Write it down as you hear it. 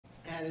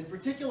And in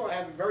particular, I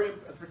have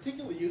a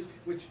particular use,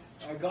 which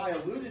a guy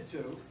alluded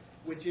to,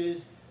 which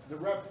is the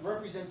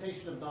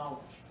representation of knowledge.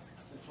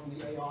 It's from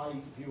the AI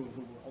view of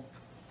the world.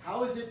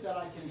 How is it that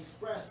I can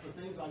express the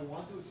things I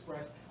want to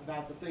express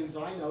about the things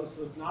I know,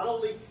 so that not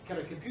only can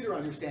a computer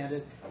understand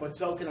it, but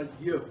so can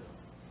you?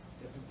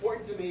 It's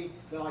important to me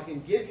that I can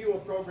give you a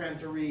program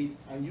to read,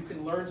 and you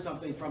can learn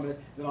something from it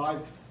that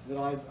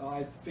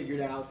I've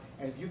figured out.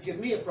 And if you give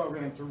me a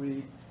program to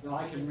read, then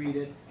I can read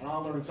it, and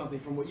I'll learn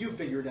something from what you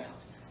figured out.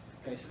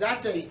 Okay, so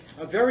that's a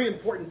very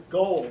important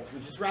goal,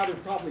 which is rather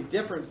probably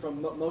different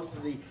from most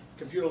of the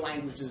computer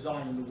language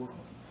design in the world.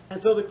 And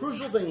so the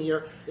crucial thing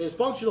here is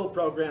functional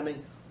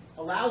programming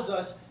allows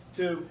us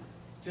to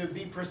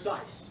be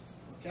precise.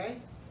 Okay?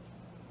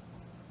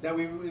 Now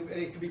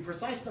it can be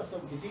precise enough so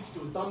we can teach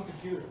to a dumb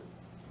computer.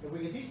 If we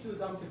can teach to a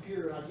dumb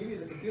computer and I give you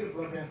the computer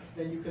program,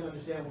 then you can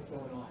understand what's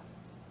going on.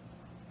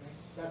 Okay?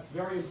 That's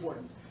very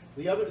important.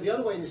 The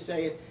other way to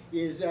say it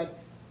is that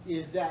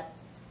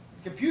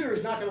the computer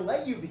is not going to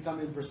let you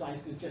become imprecise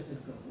because it just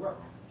isn't going to work.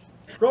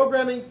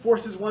 Programming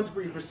forces one to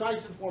be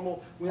precise and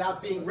formal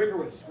without being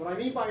rigorous. What I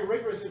mean by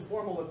rigorous and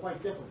formal are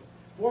quite different.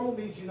 Formal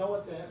means you know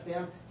what the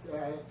damn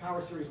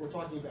power series we're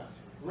talking about.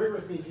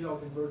 Rigorous means you know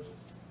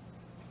convergence.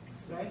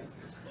 Okay?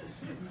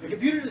 The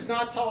computer does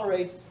not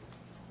tolerate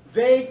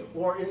vague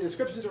or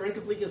descriptions or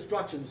incomplete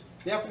instructions.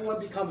 Therefore, one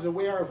becomes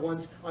aware of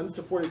one's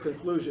unsupported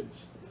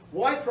conclusions.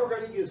 Wide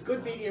programming is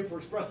good medium for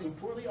expressing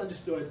poorly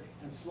understood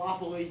and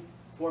sloppily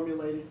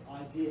formulated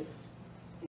ideas.